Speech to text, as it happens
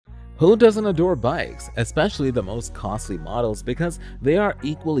Who doesn't adore bikes, especially the most costly models, because they are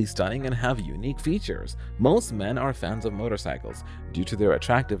equally stunning and have unique features? Most men are fans of motorcycles due to their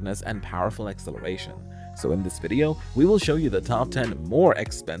attractiveness and powerful acceleration. So in this video, we will show you the top 10 more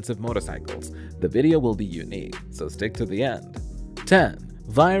expensive motorcycles. The video will be unique, so stick to the end. 10.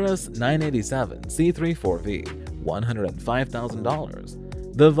 Virus 987 C34V, $105,000.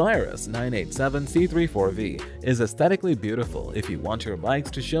 The Virus 987 C34V is aesthetically beautiful if you want your bikes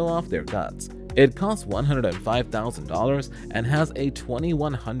to show off their guts. It costs $105,000 and has a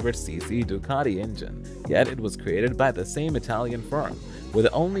 2100cc Ducati engine, yet it was created by the same Italian firm. With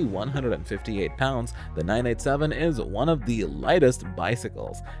only 158 pounds, the 987 is one of the lightest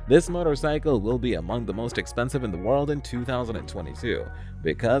bicycles. This motorcycle will be among the most expensive in the world in 2022.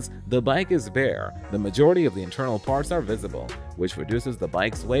 Because the bike is bare, the majority of the internal parts are visible, which reduces the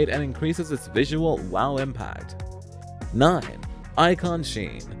bike's weight and increases its visual wow impact. 9. Icon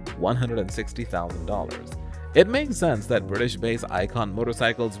Sheen, $160,000. It makes sense that British-based Icon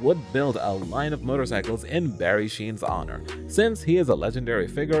Motorcycles would build a line of motorcycles in Barry Sheen's honor, since he is a legendary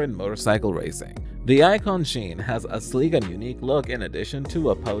figure in motorcycle racing. The Icon Sheen has a sleek and unique look in addition to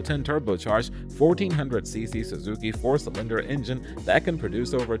a potent turbocharged 1400cc Suzuki 4-cylinder engine that can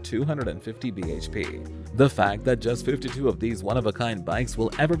produce over 250 bhp. The fact that just 52 of these one-of-a-kind bikes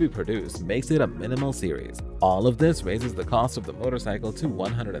will ever be produced makes it a minimal series. All of this raises the cost of the motorcycle to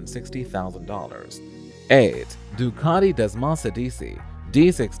 $160,000. 8. Ducati Desmos DC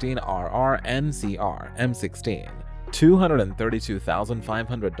D16RR NCR M16,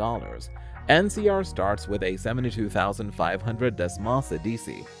 $232,500. NCR starts with a $72,500 Desmos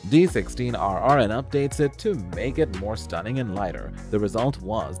DC D16RR and updates it to make it more stunning and lighter. The result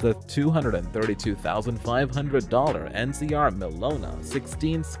was the $232,500 NCR Milona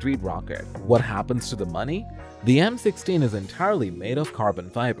 16 Street Rocket. What happens to the money? The M16 is entirely made of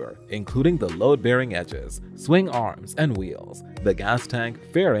carbon fiber, including the load-bearing edges, swing arms, and wheels. The gas tank,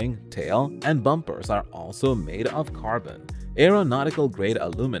 fairing, tail, and bumpers are also made of carbon. Aeronautical-grade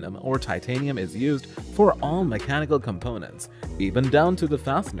aluminum or titanium is used for all mechanical components, even down to the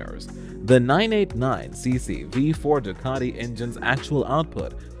fasteners. The 989cc V4 Ducati engine's actual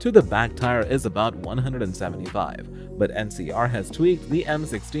output to the back tire is about 175, but NCR has tweaked the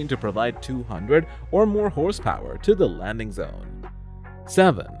M16 to provide 200 or more horsepower to the landing zone.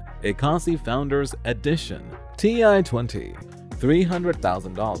 7. Ekasi Founders Edition TI-20,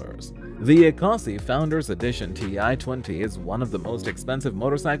 $300,000. The Ekasi Founders Edition TI-20 is one of the most expensive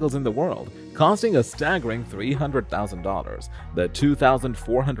motorcycles in the world, costing a staggering $300,000. The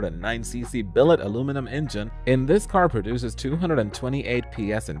 2,409cc billet aluminum engine in this car produces 228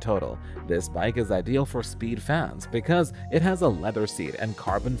 PS in total. This bike is ideal for speed fans because it has a leather seat and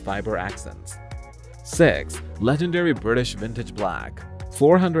carbon fiber accents. 6. Legendary British Vintage Black,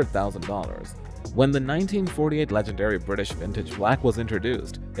 $400,000. When the 1948 legendary British Vintage Black was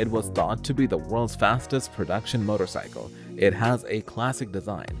introduced, it was thought to be the world's fastest production motorcycle. It has a classic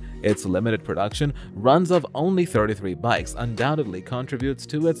design. Its limited production runs of only 33 bikes undoubtedly contributes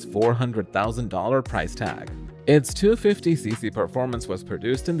to its $400,000 price tag. Its 250cc performance was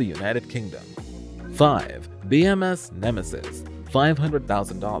produced in the United Kingdom. 5. BMS Nemesis,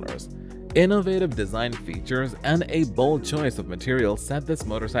 $500,000. Innovative design features and a bold choice of materials set this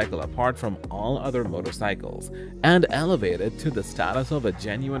motorcycle apart from all other motorcycles and elevate it to the status of a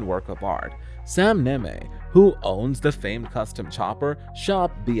genuine work of art. Sam Neme, who owns the famed custom chopper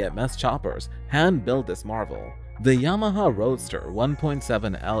shop BMS Choppers, hand-built this marvel. The Yamaha Roadster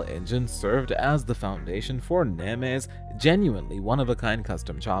 1.7L engine served as the foundation for Neme's genuinely one-of-a-kind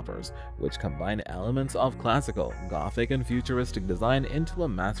custom choppers, which combine elements of classical, gothic, and futuristic design into a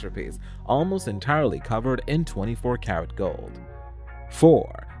masterpiece almost entirely covered in 24-karat gold.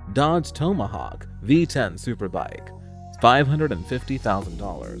 4. Dodge Tomahawk V10 Superbike,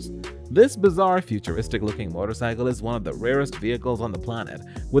 $550,000. This bizarre, futuristic-looking motorcycle is one of the rarest vehicles on the planet.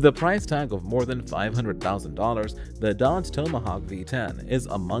 With a price tag of more than $500,000, the Dodge Tomahawk V10 is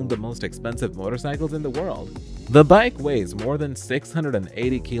among the most expensive motorcycles in the world. The bike weighs more than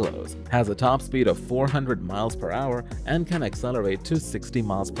 680 kilos, has a top speed of 400 miles per hour, and can accelerate to 60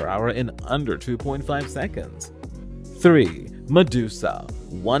 miles per hour in under 2.5 seconds. 3. Medusa,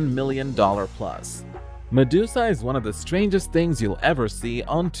 $1 million plus. Medusa is one of the strangest things you'll ever see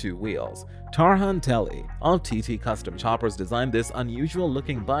on two wheels. Tarhan Telly of TT Custom Choppers designed this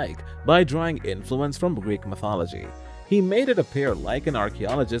unusual-looking bike by drawing influence from Greek mythology. He made it appear like an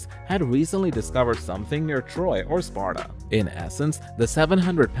archaeologist had recently discovered something near Troy or Sparta. In essence, the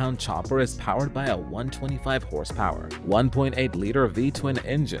 700-pound chopper is powered by a 125 horsepower, 1.8-liter V-twin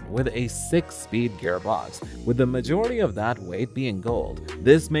engine with a 6-speed gearbox, with the majority of that weight being gold.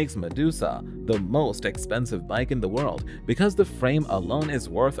 This makes Medusa the most expensive bike in the world because the frame alone is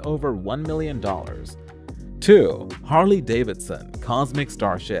worth over $1 million. 2. Harley-Davidson Cosmic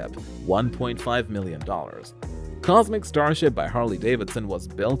Starship, $1.5 million. Cosmic Starship by Harley-Davidson was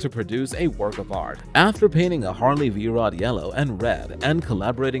built to produce a work of art. After painting a Harley V-Rod yellow and red and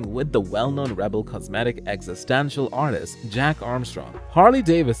collaborating with the well-known Rebel Cosmetic existential artist Jack Armstrong,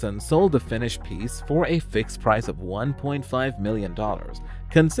 Harley-Davidson sold the finished piece for a fixed price of $1.5 million.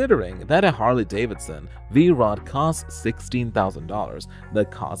 Considering that a Harley-Davidson V-Rod costs $16,000, the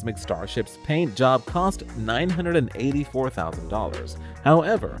Cosmic Starship's paint job cost $984,000.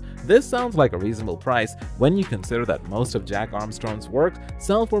 However, this sounds like a reasonable price when you consider that most of Jack Armstrong's work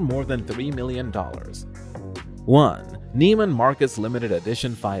sell for more than $3 million. 1. Neiman Marcus Limited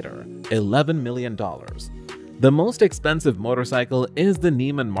Edition Fighter, $11 million. The most expensive motorcycle is the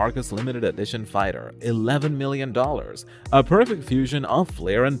Neiman Marcus Limited Edition Fighter, $11 million, a perfect fusion of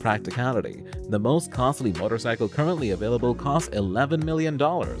flair and practicality. The most costly motorcycle currently available costs $11 million,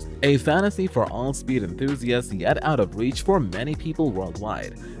 a fantasy for all speed enthusiasts yet out of reach for many people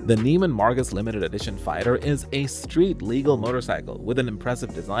worldwide. The Neiman Marcus Limited Edition Fighter is a street-legal motorcycle with an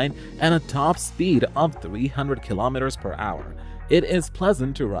impressive design and a top speed of 300 kilometers per hour. It is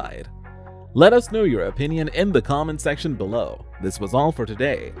pleasant to ride. Let us know your opinion in the comment section below. This was all for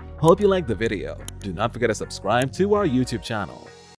today. Hope you liked the video. Do not forget to subscribe to our YouTube channel.